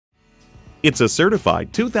It's a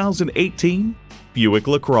certified 2018 Buick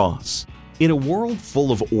LaCrosse. In a world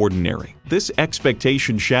full of ordinary, this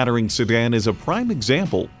expectation-shattering sedan is a prime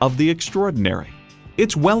example of the extraordinary.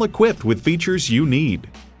 It's well equipped with features you need: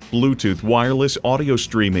 Bluetooth wireless audio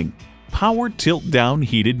streaming, power tilt-down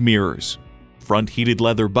heated mirrors, front heated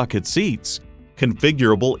leather bucket seats,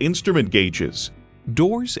 configurable instrument gauges,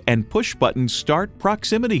 doors and push-button start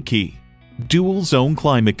proximity key, dual-zone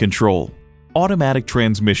climate control, automatic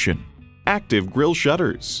transmission, active grille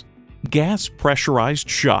shutters, gas pressurized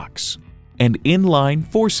shocks, and inline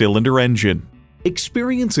four-cylinder engine.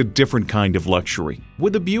 Experience a different kind of luxury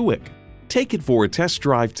with a Buick. Take it for a test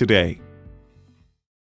drive today.